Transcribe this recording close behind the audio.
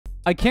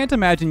I can't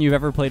imagine you've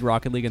ever played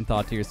Rocket League and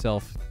thought to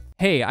yourself,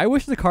 hey, I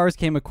wish the cars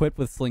came equipped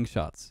with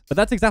slingshots. But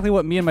that's exactly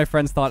what me and my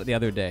friends thought the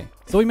other day.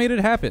 So we made it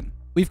happen.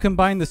 We've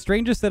combined the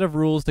strangest set of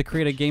rules to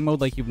create a game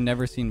mode like you've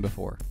never seen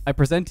before. I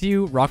present to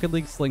you Rocket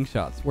League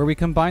Slingshots, where we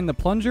combine the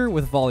plunger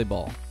with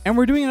volleyball. And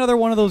we're doing another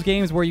one of those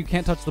games where you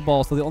can't touch the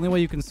ball, so the only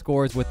way you can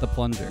score is with the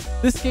plunger.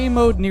 This game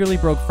mode nearly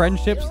broke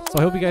friendships, so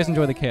I hope you guys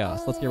enjoy the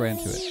chaos. Let's get right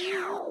into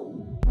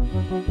it.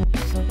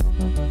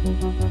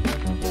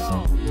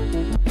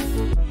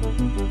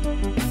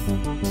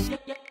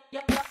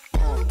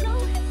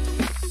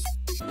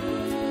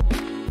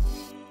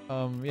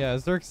 Yeah,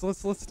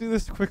 Zerks, let's do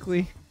this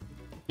quickly.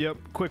 Yep,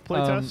 quick play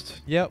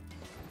test. Yep.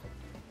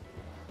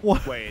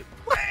 What? Wait.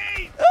 What?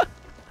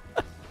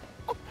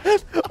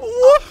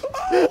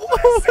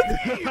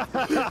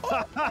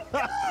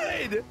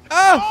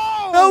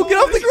 Ah! No, get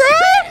off the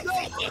ground!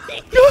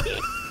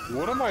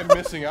 What am I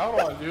missing out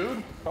on,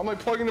 dude? I'm like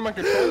plugging in my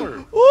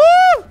controller.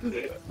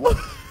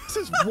 This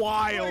is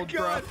wild,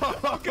 bro.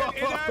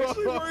 It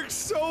actually works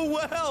so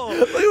well.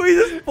 Like we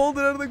just pulled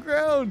it out of the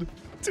ground.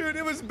 Dude,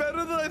 it was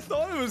better than I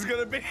thought it was going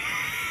to be.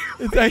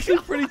 It's actually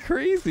pretty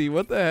crazy.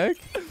 What the heck?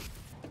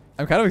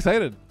 I'm kind of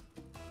excited.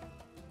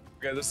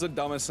 Okay, this is the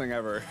dumbest thing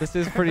ever. This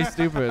is pretty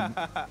stupid.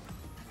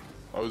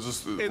 Oh, is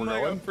this In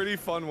like a pretty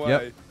fun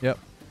way. Yep.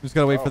 Just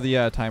gotta wait for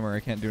the timer. I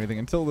can't do anything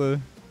until the...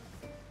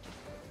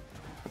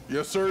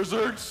 Yes, sir,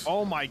 Zerks.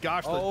 Oh my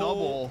gosh, the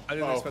double. I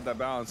didn't expect that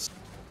bounce.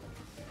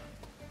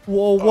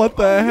 Whoa, what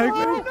the heck,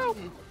 man? No.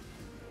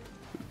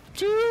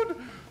 Dude.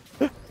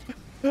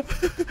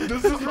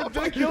 This is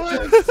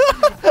ridiculous.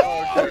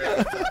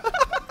 Okay.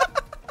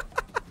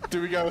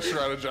 Dude, we gotta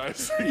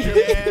strategize.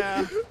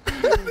 Yeah.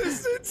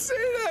 This is insane,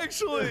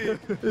 actually.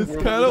 It's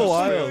kind of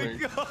wild. Oh my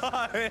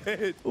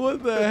God.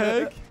 What the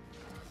heck?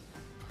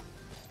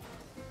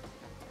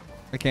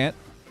 I can't.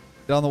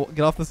 Get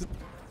off this.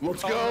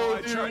 Let's go,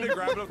 I dude. tried to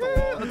grab it off the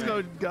wall. Let's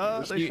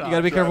go. You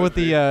gotta be careful with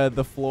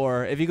the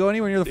floor. If you go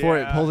anywhere near the floor,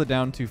 it Yeah. pulls it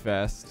down too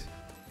fast.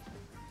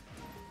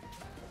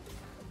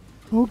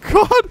 Oh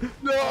God!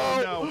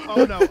 No.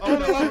 Oh no.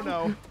 Oh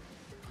no.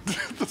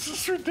 This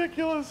is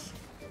ridiculous.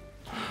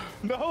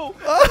 No.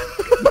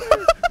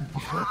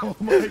 Oh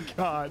my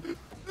God.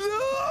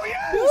 No,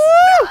 yes.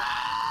 Woo!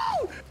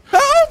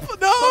 Help!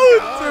 No!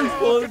 Zerks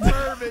pulled it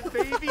down. Confirm it,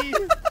 baby.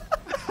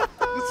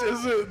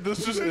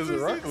 This just isn't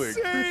Rocket League.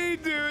 Insane,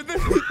 dude.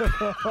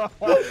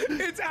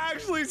 It's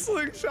actually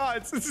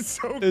slingshots. This is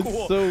so It's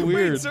cool. so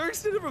weird. Wait,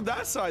 Zerks did it from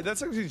that side.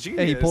 That's actually genius.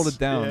 Hey, he pulled it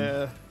down.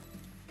 Yeah.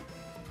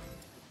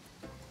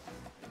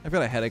 I've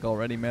got a headache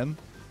already, man.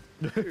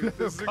 Dude,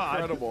 this is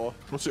God. incredible.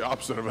 What's the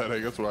opposite of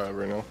headache? That's what I have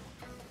right now.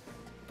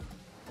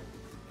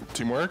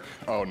 Teamwork?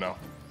 Oh, no.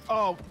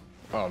 Oh,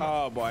 Oh, no.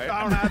 Oh, boy.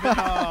 I don't have it.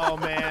 Oh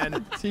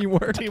man.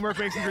 Teamwork. Teamwork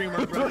makes the dream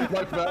work, bro.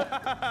 Like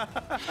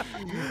that.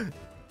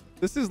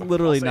 This is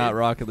literally I'll say not it.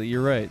 Rocket League.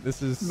 You're right.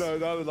 This is No,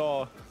 not at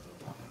all.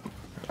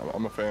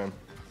 I'm a fan.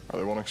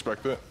 They won't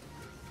expect it.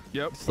 Yep. I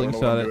don't know what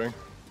slingshot I'm it. doing.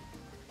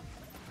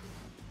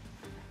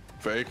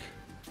 Fake.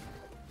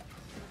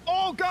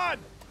 Oh God.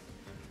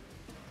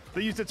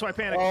 They used it, so I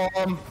panicked.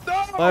 Um,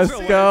 No, Let's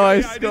go,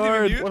 I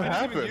scored. What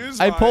happened?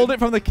 I pulled it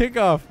from the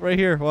kickoff right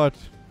here. Watch.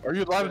 are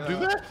you allowed to do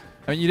that?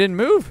 I mean, you didn't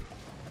move.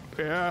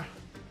 Yeah.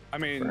 I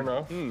mean, Fair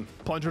enough.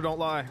 Plunger don't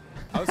lie.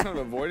 I was kind of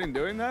avoiding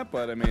doing that,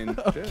 but I mean,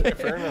 shit.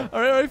 Fair enough.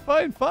 All right,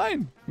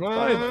 fine.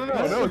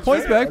 No, it's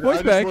Points fair. back,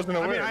 points I back. just wasn't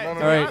I mean, aware. I, No, to no,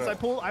 be Alright. honest, I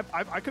pulled.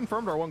 I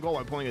confirmed our one goal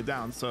by pulling it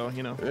down. So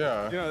you know.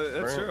 Yeah. You know,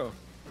 that's Right. true.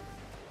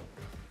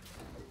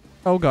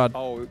 Oh God.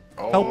 Oh,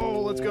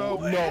 Oh, let's go.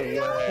 No way.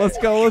 Let's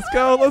go.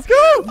 No,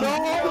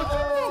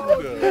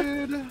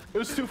 dude. It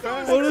was too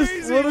fast. What a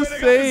crazy what a when I got to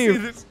see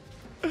save. this.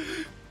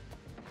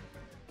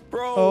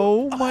 Bro.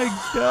 Oh my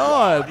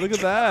God. Look at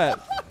that.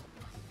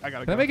 I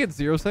gotta Can I go. make it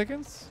 0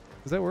 seconds?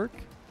 Does that work?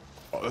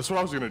 Oh, that's what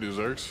I was gonna do,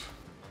 Zerks.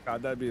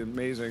 God, that'd be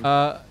amazing.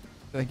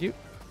 Thank you.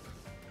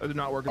 That did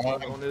not work as well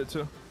as I wanted it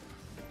to.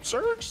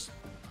 Zerks?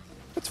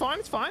 It's fine.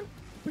 It's fine.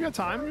 We got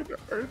time.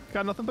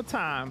 Got nothing but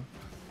time.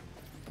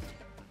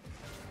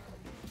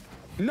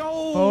 no.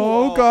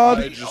 Oh God.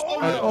 I just threw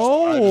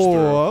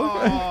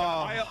Okay. it.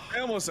 I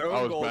almost That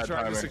own was goal bad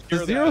trying to timing. secure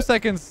The 0 that.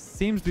 seconds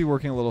seems to be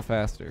working a little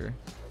faster.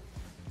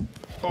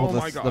 Oh Well,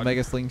 my the God.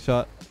 mega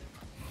slingshot.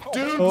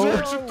 Dude, Oh.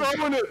 Zerks, you're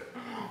throwing it.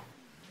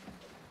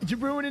 You're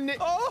ruining it.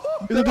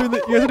 Oh. You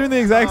guys are doing the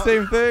exact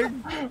same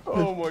thing.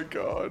 Oh my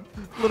God.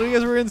 Literally, you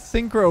guys were in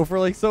synchro for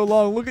like so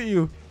long. Look at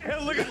you. Hey,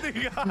 look at the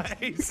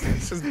guys.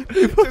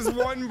 Just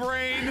one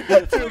brain.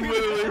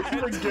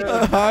 Literally,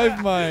 A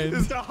hive mind.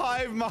 Just a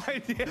hive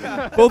mind.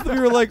 Yeah. Both of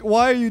you were like,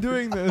 "Why are you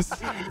doing this?"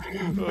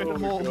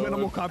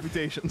 Minimal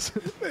computations.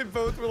 They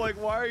both were like,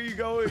 "Why are you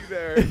going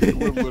there?"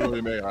 We're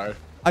literally may I.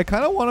 I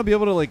kind of want to be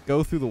able to like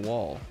go through the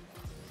wall.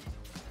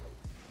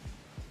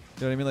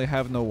 You know what I mean? Like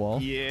have no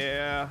wall.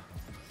 Yeah.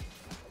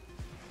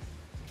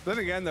 Then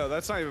again, though,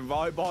 that's not even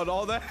volleyball at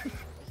all. That.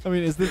 I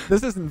mean, is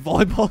this isn't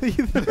volleyball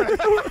either?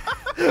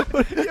 Yeah,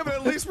 but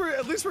at least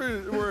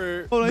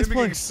we're Oh, nice mimicking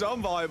play.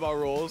 some volleyball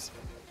rules.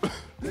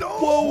 No.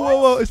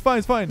 Whoa! It's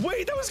fine.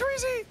 Wait, that was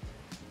crazy.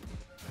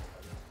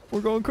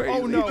 We're going crazy.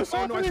 Oh no!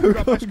 Oh no! I screwed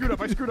up! I screwed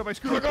up! I screwed up! I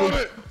screwed I up! got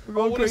it. We're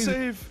going What a crazy.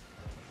 save.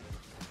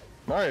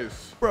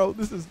 Nice. Bro,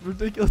 this is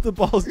ridiculous. The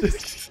ball's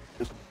just...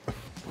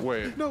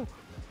 Wait. No.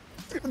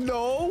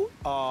 No.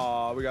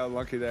 Aw, we got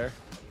lucky there.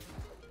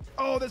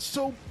 Oh, that's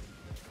so.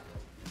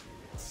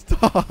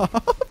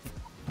 Stop.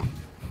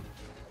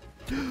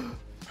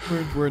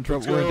 We're in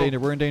trouble. Let's We're in go. danger.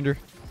 We're in danger.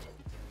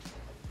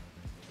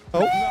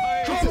 Oh.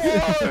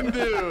 Come on,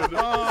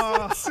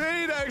 dude.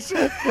 Insane,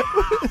 actually.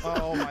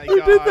 Oh my god!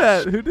 Who did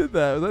that? Who did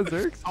that? Was that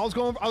Zerx? I was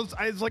going. I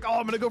was like, oh,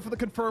 I'm gonna go for the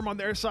confirm on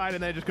their side,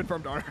 and then I just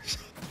confirmed ours.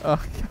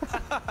 Oh.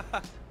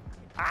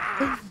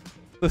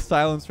 The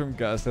silence from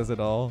Gus says it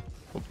all.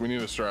 We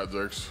need a strat,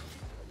 Zerx.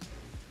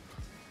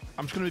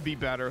 I'm just gonna be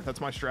better.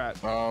 That's my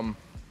strat. I'll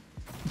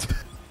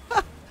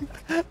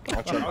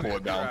try to pull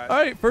it down. All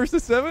right, first to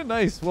 7.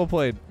 Nice. Well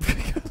played.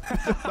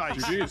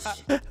 Nice.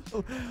 Jeez.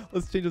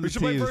 Let's change the We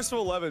should play teams. first to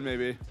 11,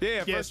 maybe.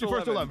 Yeah, Yeah, first do to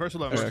first 11. First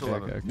 11. Okay, First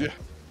 11. okay.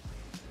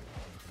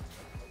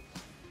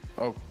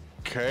 Yeah.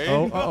 Okay.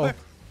 Oh, uh-oh.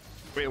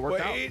 Wait, it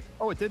worked Wait. out.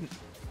 Oh, it didn't.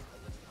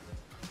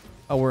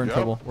 Oh, we're in Yep.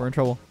 trouble. We're in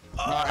trouble.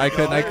 I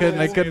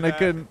Nice.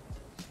 couldn't.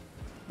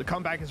 The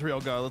comeback is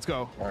real. Go. Let's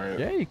go. All right.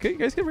 Yeah, you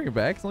guys can bring it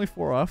back. It's only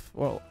 4 off.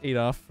 Well, 8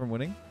 off from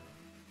winning.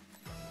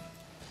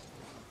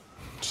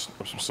 Just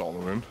throw some salt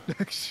in the wound.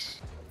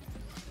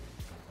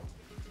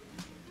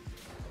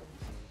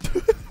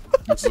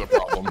 This is a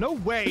problem. No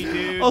way,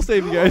 dude. I'll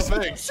save you guys.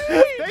 Thanks.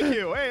 Thank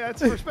you. Hey,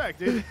 that's respect,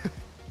 dude.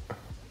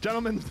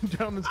 Gentlemen's game,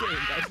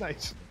 guys.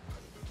 Nice.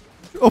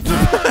 Oh.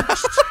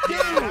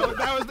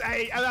 That was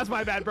hey, that's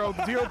my bad, bro.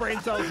 0 brain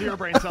cells, 0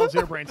 brain cells,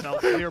 0 brain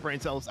cells, 0 brain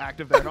cells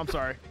active there. I'm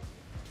sorry.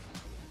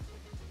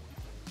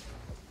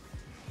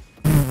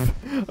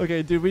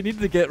 Okay, dude, we need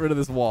to get rid of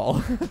this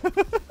wall.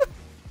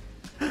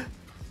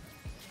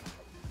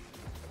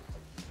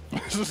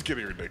 This is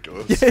getting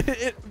ridiculous.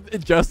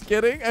 Just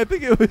kidding. I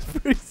think it was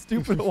pretty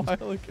stupid a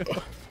while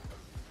ago.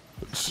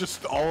 It's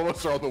just all of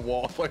us are on the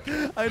wall. Like,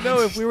 I know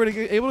if we were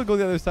able to go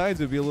the other sides,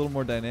 it would be a little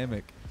more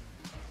dynamic.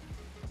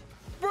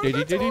 Bro, JD,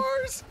 the JD?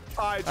 doors!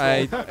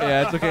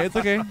 Yeah, it's okay. It's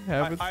okay.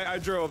 Happens. I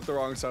drove up the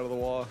wrong side of the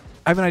wall.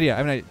 I have an idea.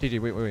 JJ,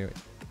 wait.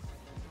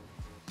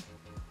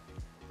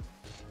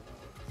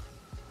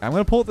 I'm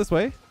gonna pull it this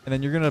way, and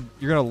then you're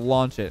gonna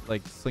launch it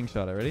like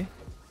slingshot it. Ready?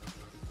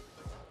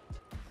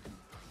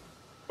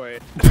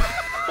 Wait.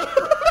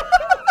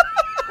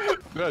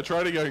 yeah, try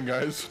it again,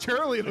 guys.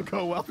 Surely it'll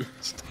go well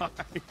this time.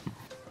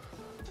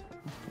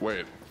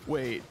 Wait.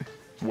 Wait.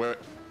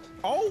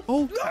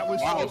 Oh! That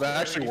was Wow, that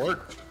actually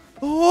worked.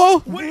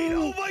 Oh! Wait,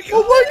 oh my god!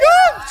 Oh my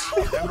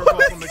god!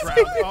 Emerald from the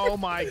ground. Oh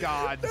my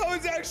god. That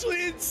was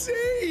actually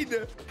insane!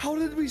 How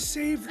did we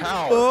save that?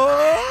 How?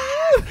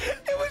 Oh!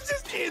 It was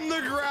just in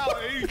the ground.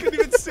 You couldn't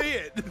even see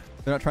it.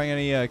 They're not trying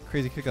any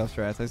crazy kickoff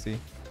strats. I see.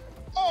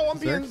 Oh, I'm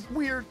being Zerx?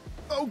 weird.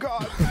 Oh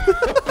god.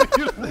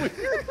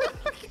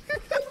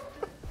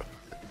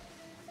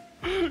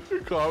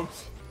 Good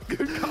comms. Good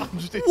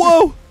comms, dude.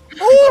 Whoa!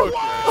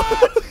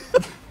 Oh!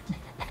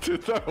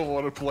 Dude, I don't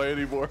want to play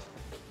anymore.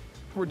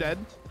 We're dead.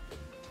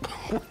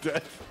 We're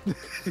dead.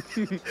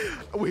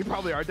 We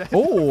probably are dead.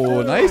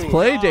 Oh, nice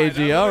play, God,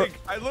 JG.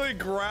 I literally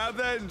grabbed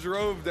that and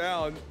drove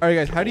down. All right,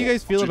 guys. How do you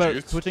guys feel about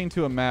GG's. switching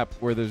to a map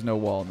where there's no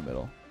wall in the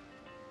middle?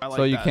 I like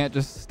So you that. can't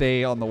just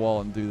stay on the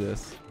wall and do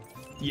this.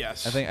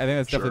 Yes. I think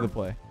that's Sure. definitely the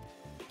play.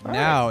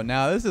 All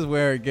Now this is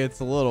where it gets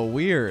a little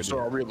weird. So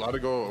are we allowed to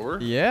go over?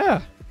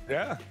 Yeah.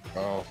 Yeah.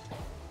 Oh.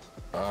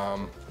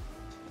 Oh.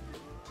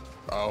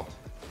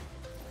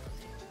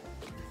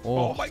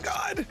 Oh my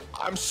god!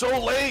 I'm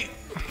so late.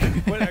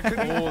 Wait, I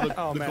couldn't. Oh,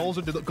 Oh, the man. goals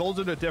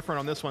are different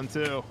on this one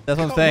too. That's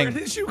what I'm Where saying.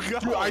 did you go?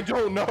 Dude, I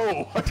don't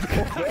know. I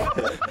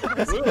don't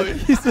know. Really?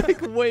 He's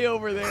like way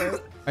over there.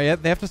 Yeah,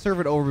 they have to serve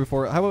it over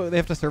before. How about they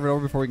have to serve it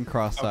over before we can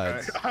cross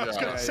sides? I was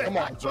Yeah, gonna say, come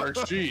on, Zerx.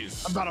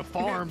 Jeez. I'm about to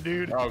farm,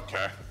 dude.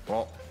 Okay.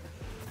 Well,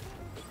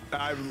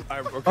 I'm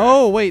okay.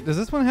 Oh wait, does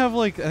this one have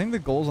like? I think the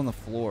goals on the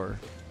floor.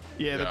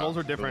 Yeah, the Yeah, goals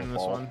are different in this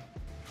little one.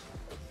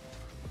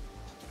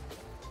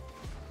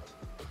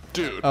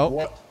 dude. Oh.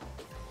 What?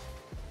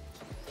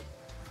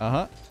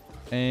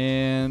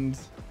 And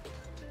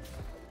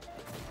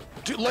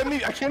Dude, let me.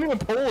 I can't even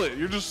pull it.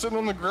 You're just sitting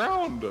on the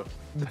ground.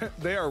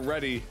 They are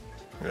ready.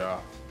 Yeah.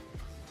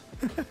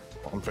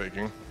 I'm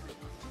faking.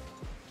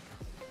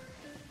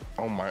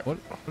 Oh my. what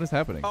is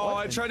happening? Oh,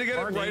 I tried to get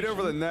it right Carnation.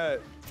 over the net.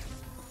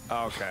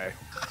 Okay.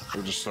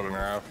 We're just sitting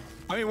there.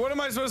 I mean, what am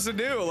I supposed to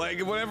do?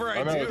 Like, whatever I,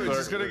 I know, do, it's it's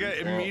just gonna like-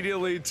 get yeah.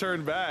 immediately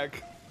turned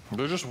back.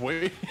 They're just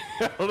waiting.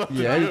 I don't know what to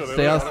Yeah, do. you They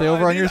stay don't- stay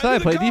over on your I side.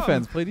 need Play to come.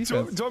 defense. Play Do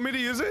defense. you want me to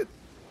use it?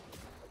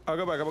 I'll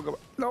go back. I'm gonna go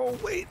back. No,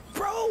 wait,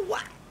 bro.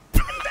 What?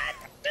 That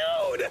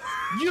dude.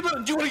 You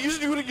want to use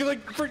it? You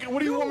like freaking? What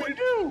do you want me to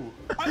do?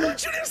 I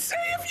want you to say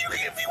if you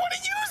want to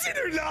use it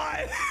or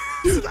not,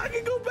 so that I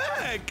can go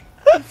back.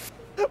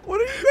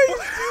 What are you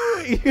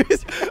guys doing? You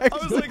guys are I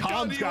was like, Comms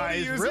God, do you want guy to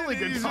is use really it?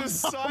 good He's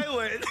just comms.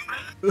 silent.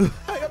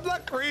 I'm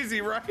not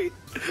crazy, right?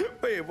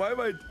 Wait, why am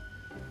I?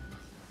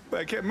 Wait,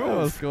 I can't move.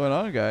 What's going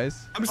on,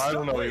 guys? I'm I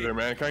don't know wait. either,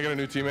 man. Can I get a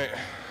new teammate?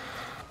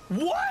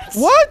 What?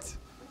 What?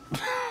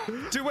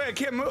 Dude, wait, I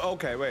can't move.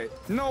 Okay, wait.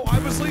 No, I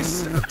was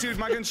least. Dude,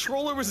 my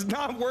controller was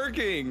not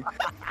working.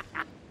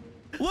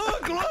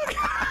 Look, look.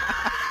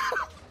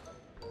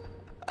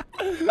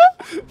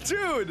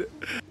 Dude.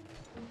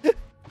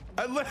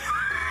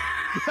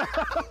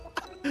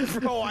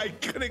 Bro, I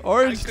couldn't.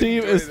 Orange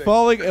team is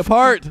falling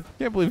apart.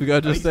 Can't believe the guy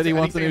just said he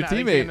wants a new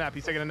teammate.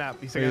 He's taking a nap.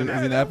 He's Is taking a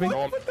nap. he napping?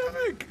 What the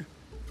heck?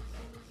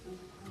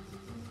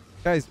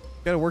 Guys, we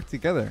gotta work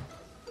together.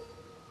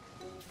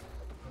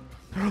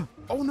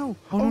 Oh no!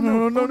 Oh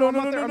no! Oh no!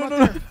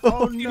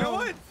 You know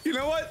what? You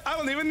know what? I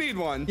don't even need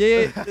one.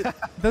 Yeah,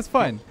 that's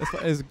fine. That's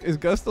fine. Is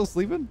Gus still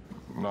sleeping?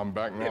 I'm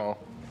back now.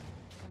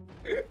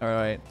 All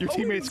right. Your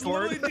teammate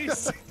scored. He's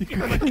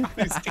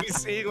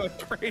DCing like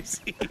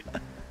crazy.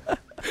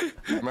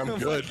 I'm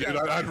good, dude.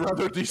 I'd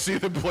rather DC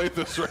than play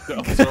this right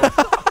now. So,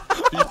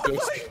 Oh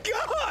my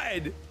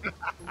god!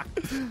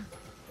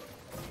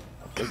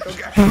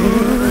 Okay.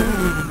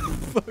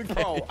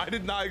 Bro, I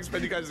did not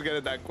expect you guys to get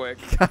it that quick.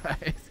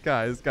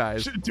 Guys.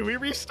 Do we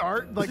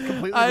restart? Like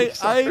completely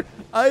restart?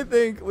 I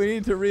think we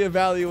need to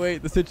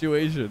reevaluate the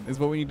situation. Is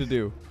what we need to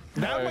do.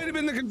 That might have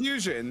been the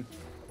confusion.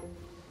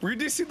 Were you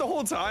DC the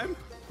whole time?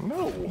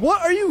 no. What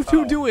are you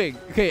two doing?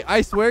 Okay,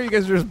 I swear you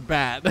guys are just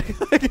bad.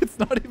 Like it's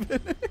not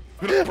even.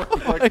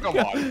 Like, come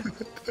on.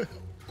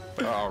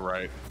 All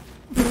right.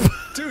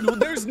 Dude, well,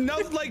 there's no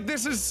like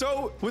this is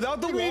so without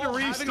the We wall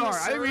need a having restart. the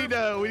I think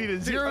we need a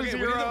Dude, 0-0. okay,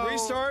 we need a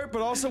restart,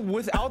 but also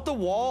without the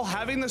wall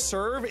having the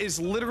serve is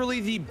literally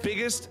the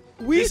biggest.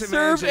 We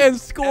served and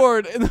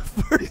scored in the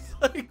first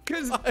like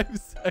 5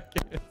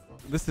 seconds.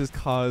 This has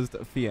caused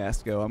a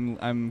fiasco.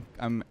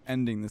 I'm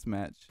ending this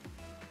match.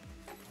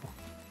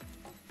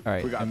 All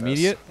right, We got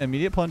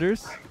immediate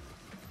plungers.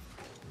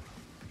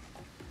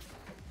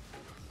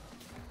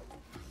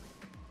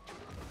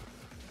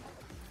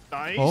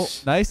 Nice. Oh,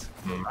 nice.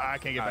 I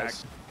can't get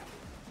Nice. back.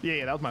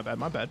 Yeah, that was my bad.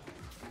 My bad.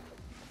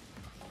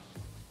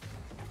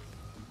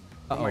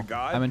 Uh-oh. my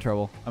God. I'm in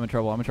trouble. Yeah, Oh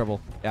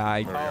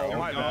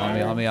my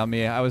god. on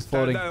me. I was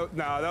floating. No,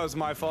 that was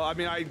my fault. I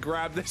mean, I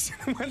grabbed this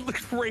and went like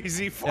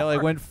crazy far. Yeah,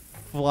 like went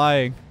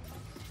flying.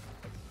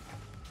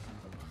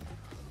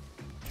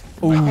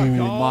 Oh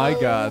my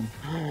god.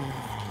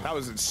 That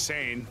was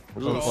insane.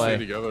 We're gonna play. stay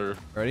together.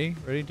 Ready,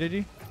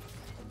 JG?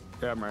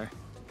 Yeah, I'm ready.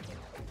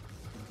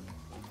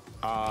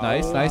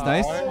 Nice.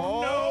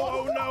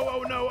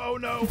 Oh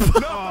no.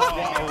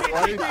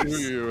 Right through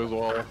you as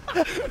well.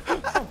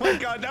 Oh my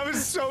god, that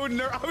was so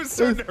I was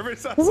so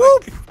nervous. I was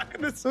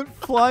Whoop! like,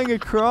 Flying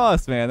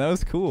across, man. That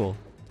was cool.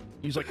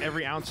 Use like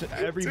every ounce,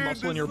 every Dude,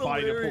 muscle in this your is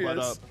body to pull that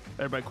hilarious. up.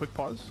 Everybody, quick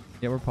pause.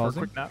 Yeah, we're For a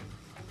pausing. quick nap.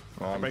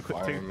 I'm Right, quick,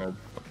 flying. take-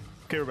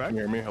 Okay, we're back. Can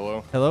you hear me?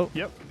 Hello? Hello?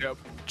 Yep. yep.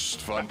 Just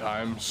fun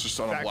times. Just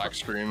on a Back black up.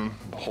 screen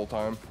the whole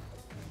time.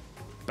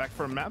 Back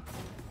from map.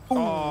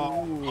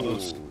 Oh.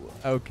 Close.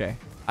 Okay.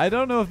 I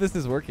don't know if this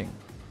is working.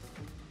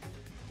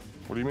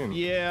 What do you mean?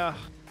 Yeah.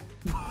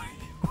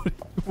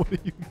 What do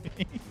you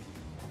mean?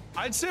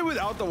 I'd say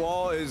without the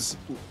wall is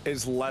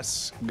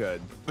less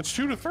good. It's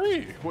 2 to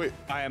 3. Wait.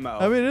 IMO.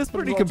 I mean, it's But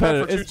pretty it's on top for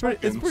competitive. 2 It's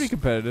pretty seconds.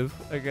 competitive,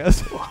 I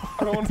guess.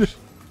 I don't want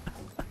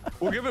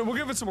we'll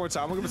give it some more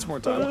time. We'll give it some more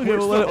time. Okay,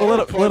 we'll let it all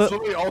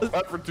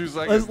that for 2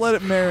 seconds. let's let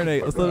it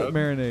marinate. Let's let it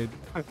marinate.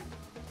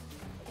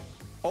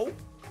 Oh,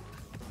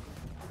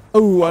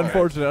 Oh,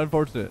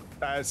 unfortunate.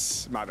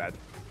 that's my bad.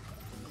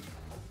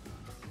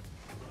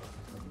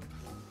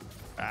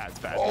 That's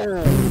bad.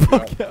 Oh,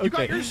 Okay. You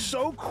got yours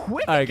so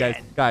quick. All right,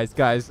 again.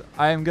 guys.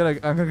 I'm gonna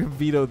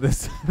veto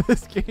this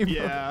game.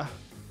 Yeah.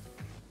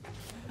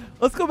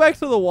 Let's go back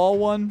to the wall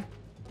one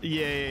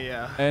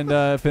Yeah.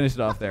 and finish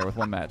it off there with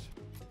one match.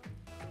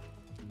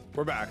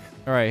 We're back.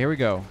 All right, here we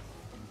go.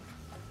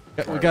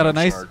 We Alright, got a let's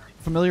nice start.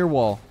 familiar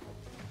wall.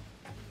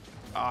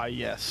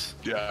 Yes.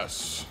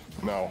 yes.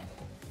 No.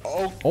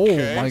 Okay. Oh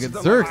my god,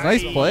 Zerx,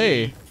 nice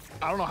play.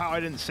 I don't know how I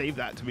didn't save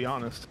that, to be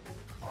honest.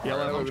 Yeah,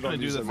 Alright, I'm we just gonna don't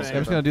do use the it. I'm thing.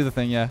 just gonna do the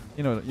thing, yeah.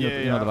 You know the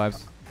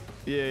vibes.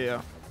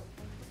 Yeah.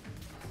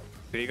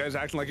 Are you guys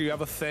acting like you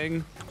have a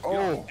thing?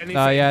 Oh. Anything?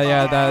 Yeah.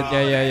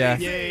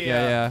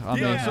 Yeah. On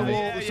me, So on me.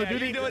 we'll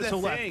do you doing the the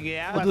left. thing,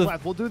 yeah?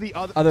 Left. We'll do the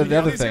other. The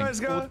other These thing. guys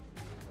go?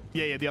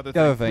 Yeah, the other The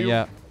thing. other thing,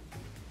 yeah.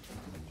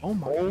 Oh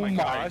my. Oh my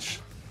Gosh.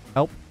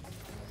 Help.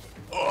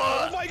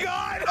 Oh my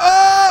god!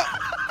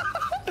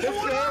 Wait.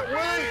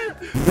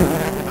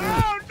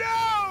 Oh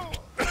no!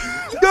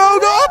 Go,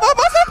 up,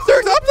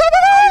 Zerx, up.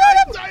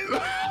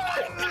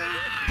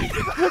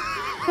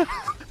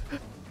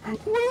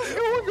 What is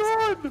going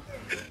on?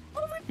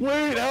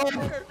 Wait, help.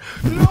 No!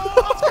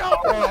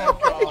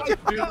 Oh, God,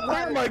 dude.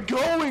 Where am I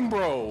going,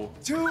 bro?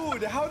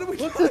 Dude, how do we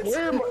do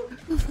Where am I?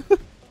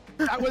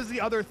 That was the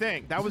other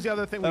thing. That was the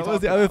other thing. That was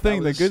the other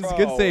thing. The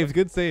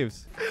good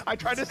saves. I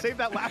tried to save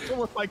that last one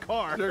with my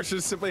car. Nurse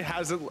just simply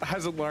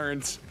hasn't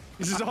learned.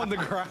 He's just on the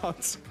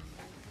ground.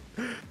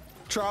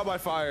 Trial by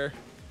fire.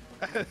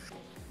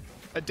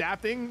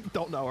 Adapting.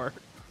 Don't know her.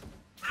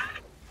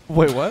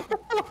 Wait, what?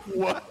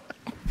 What?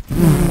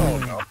 Oh,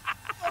 no.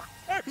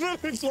 I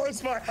literally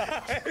closed my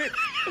eyes.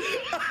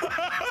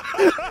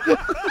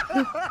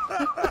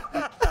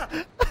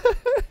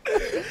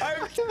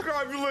 I'm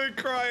I'm literally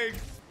crying.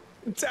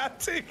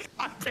 Tactic.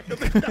 I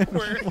barely know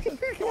where.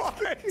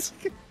 What?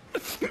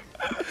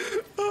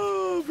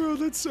 Oh, bro,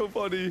 that's so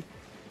funny.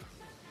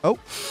 Oh.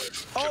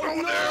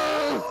 Oh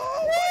no!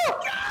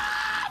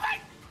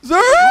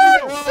 Zerg!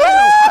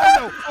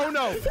 Oh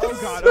no! Oh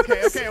god!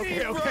 Okay.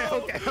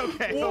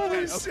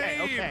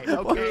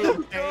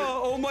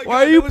 Oh my god!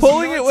 Why are you that was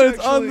pulling it nuts, when it's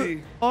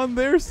actually. on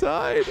their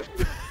side?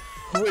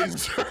 Wait,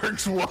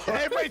 Zerg's what?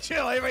 Everybody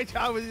chill.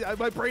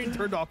 My brain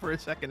turned off for a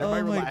second. Oh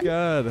Everybody my relax.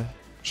 god.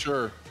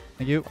 Sure.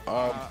 Thank you.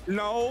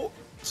 No,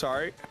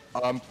 sorry.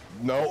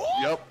 No.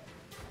 Yep.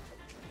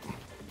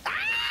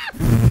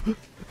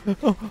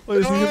 Oh,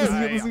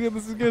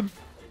 this is good.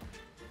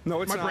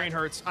 No, it's My not. brain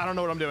hurts. I don't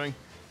know what I'm doing.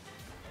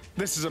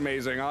 This is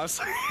amazing,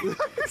 honestly.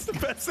 It's the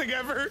best thing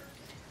ever.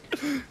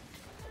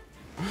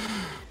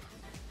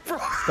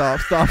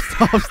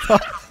 Stop.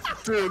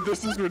 Dude,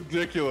 this is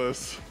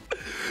ridiculous.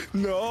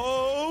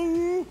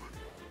 No.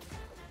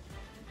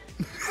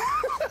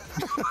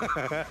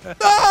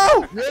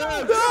 No!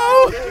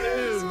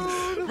 Yes!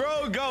 No!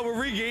 Bro, go.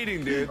 We're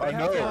regaining, dude. They I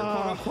have their know.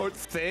 quote-unquote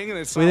thing, and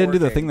it's We not didn't do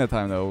the working. thing that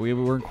time though. We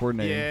weren't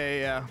coordinating.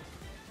 Yeah.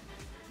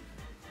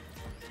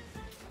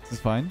 This is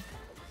fine.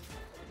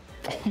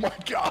 Oh my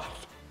god.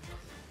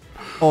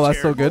 Oh,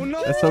 that's so good. Oh,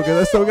 no! That's so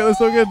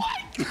good.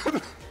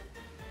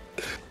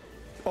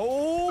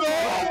 Oh.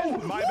 No.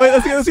 My Wait,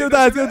 bad. let's go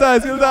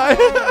die.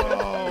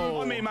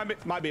 Oh. My bad.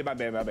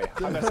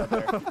 I messed up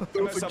there.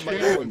 I messed up my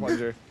kid. own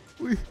plunger.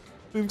 We've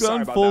Sorry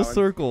gone about full that one.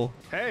 circle.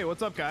 Hey,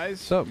 what's up, guys?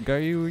 What's up, guy?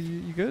 You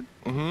good?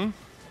 Mm-hmm.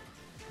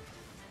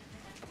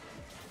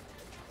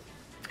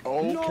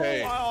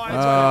 Okay.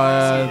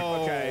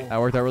 No. Okay. That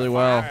worked out really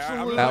well. I'm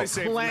Absolute really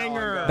safe now.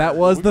 clanger. That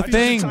was the I just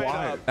thing. tied it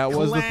up. That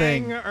was the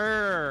thing.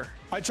 Clanger.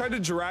 I tried to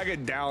drag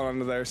it down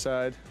onto their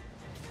side,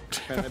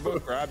 and they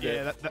both grabbed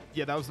it.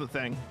 That was the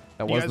thing.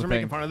 That You was guys the were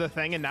making thing. fun of the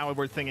thing, and now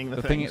we're thinking the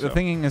The thing. thing, so. the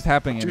thinking is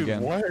happening Dude,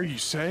 again. what are you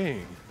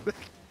saying? This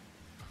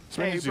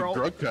Hey, means bro. you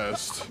drug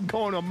test.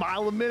 Going a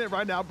mile a minute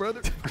right now,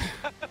 brother.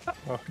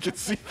 I can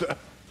see that.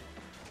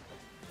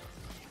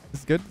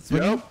 This is good.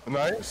 Swinging. Yep.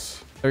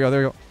 Nice. There we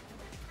go.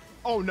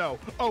 Oh no!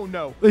 Oh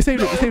no! They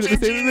saved it.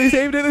 They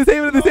saved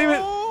it.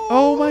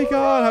 Oh my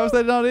god! How is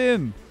that not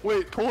in?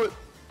 Wait, pull it.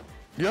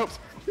 Yep.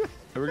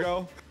 Here we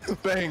go.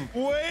 Bang.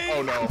 Wait.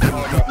 Oh no.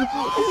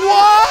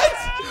 What?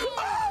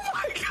 Oh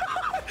my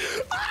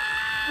god.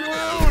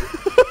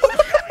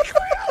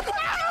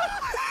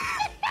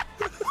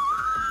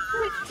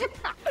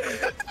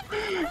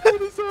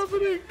 What is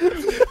happening?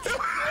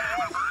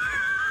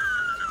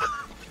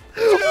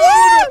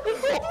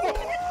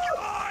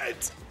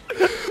 What?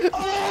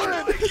 Oh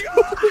my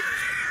god.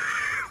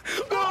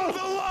 Oh,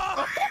 the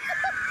law.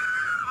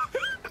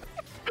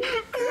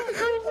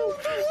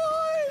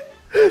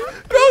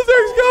 Go,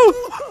 Zergs,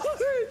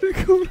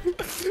 go!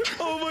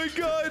 Oh my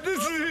god,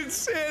 this is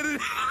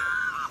insanity.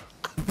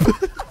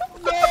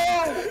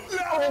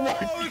 Oh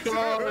my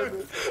god.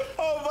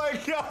 Oh my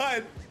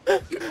god.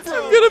 I'm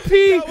gonna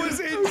pee. That was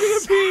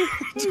insane.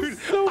 Dude,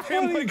 so I am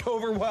funny. like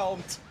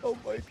overwhelmed. Oh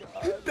my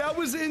god. That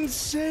was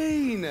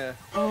insane.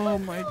 Oh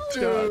my god,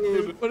 Dude.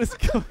 dude! What is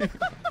going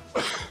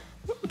on?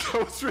 That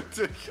was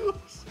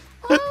ridiculous.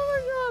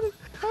 Oh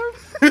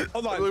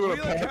Hold on. really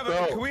Can we, wanna pass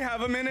out. can we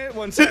have a minute?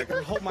 1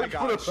 second. Oh my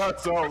gosh.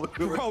 That's all.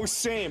 Literally. Bro,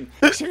 same.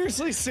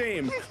 Seriously,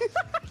 same.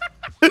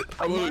 I'm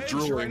My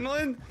literally drooling.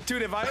 adrenaline,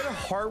 dude, if I had a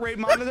heart rate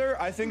monitor,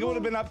 I think it would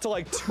have been up to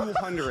like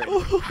 200.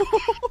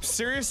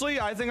 Seriously,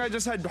 I think I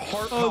just had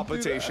heart my god! I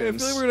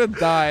palpitations. feel like we're gonna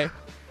die.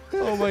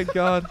 Oh my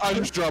god! I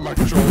just dropped my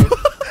controller.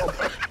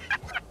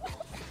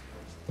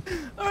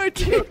 All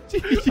right, I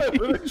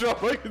literally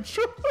dropped my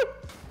controller.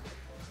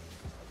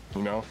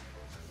 You know?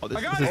 Oh, this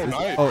I got is it.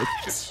 Nice. Oh,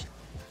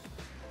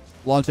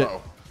 launch it.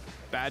 Oh.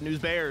 bad news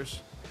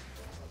bears.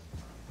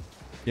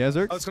 Yeah,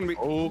 Zerg? Oh, it's gonna be.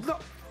 Oh. No.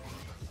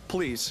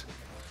 Please.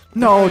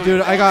 No,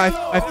 dude, I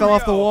fell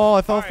off the wall.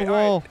 I fell off the All right,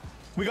 wall. all right.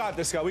 We got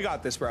this, guy. We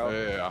got this, bro.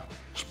 Yeah.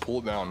 Just pull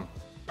it down. All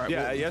right,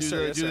 Yeah, well, yes, do sir,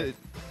 the- yes, do sir. the-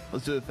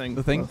 Let's do the thing.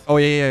 The thing? Oh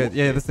yeah.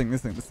 This thing.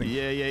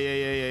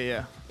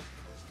 Yeah.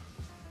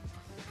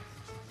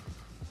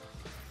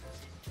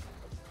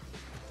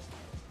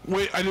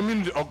 Wait, I didn't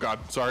mean to. Oh god,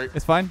 sorry.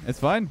 It's fine. It's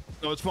fine.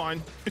 No, it's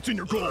fine. It's in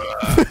your goal.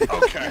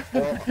 Okay.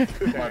 Well,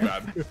 my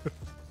bad.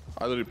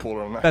 I literally pulled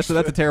it on that. That's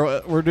a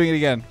terrible. We're doing it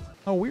again.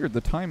 Oh, weird.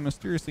 The time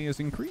mysteriously has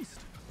increased.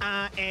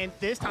 And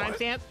this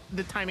timestamp,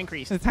 the time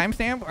increased. The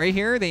timestamp right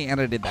here, they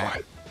edited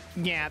that.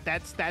 Yeah,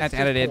 that's That's just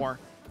edited. poor.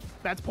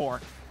 That's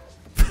poor.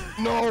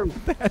 No.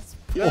 That's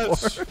poor.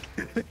 Yes.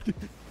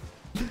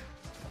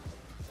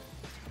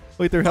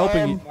 Wait, they're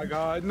helping you. Oh my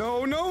god.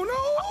 No.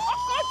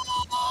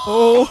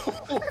 Oh.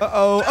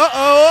 Uh-oh.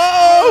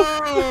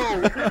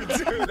 Oh.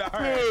 Dude, all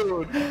right.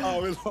 Dude.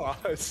 Oh, we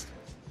lost.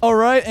 All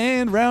right,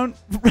 and round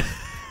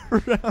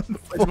round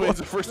four. Wait, is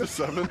it first to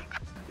 7?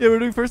 Yeah, we're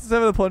doing first to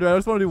 7 of the plunder. I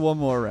just want to do one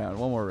more round.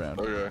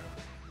 Okay.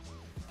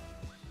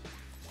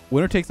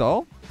 Winner takes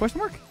all? Question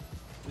mark?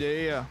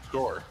 Yeah.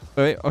 Score.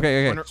 Wait,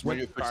 okay. Winner- Let's make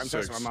it All right, I'm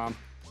 6 texting to 6. my mom.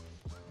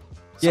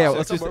 Yeah, So,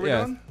 let's so just what are we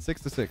doing?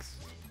 6 to 6.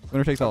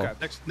 Winner takes all.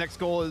 Okay. Next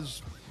goal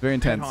is Very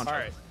intense. Hunt. All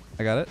right.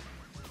 I got it.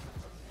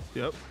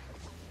 Yep.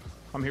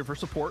 I'm here for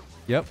support.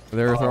 Yep.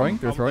 They're throwing.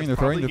 They're throwing. They're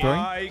throwing. They're throwing.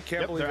 I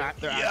can't Yep, believe they're, it.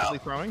 they're actively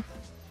throwing.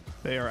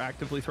 They are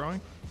actively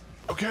throwing.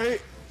 Okay.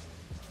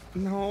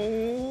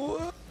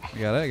 No. I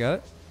got it. I got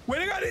it.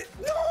 Wait, I got it.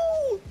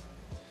 No.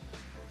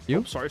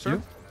 You. Sorry, sir.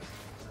 You.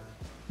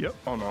 Yep.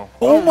 Oh no.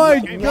 Oh my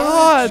game.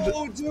 God.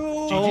 Oh, dude.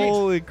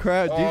 Holy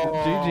crap.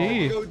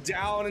 GG. Go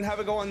down and have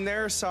it go on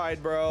their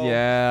side, bro.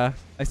 Yeah.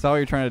 I saw what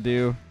you're trying to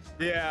do.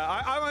 Yeah.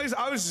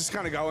 I was just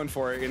kind of going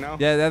for it, you know.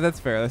 Yeah. That's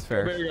fair. That's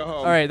fair. Better go home.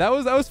 All right. That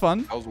was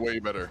fun. That was way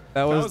better.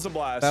 That was a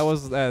blast.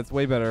 That's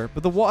way better.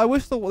 But the wall. I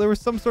wish there was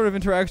some sort of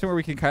interaction where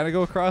we can kind of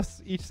go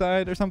across each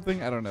side or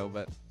something. I don't know,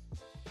 but.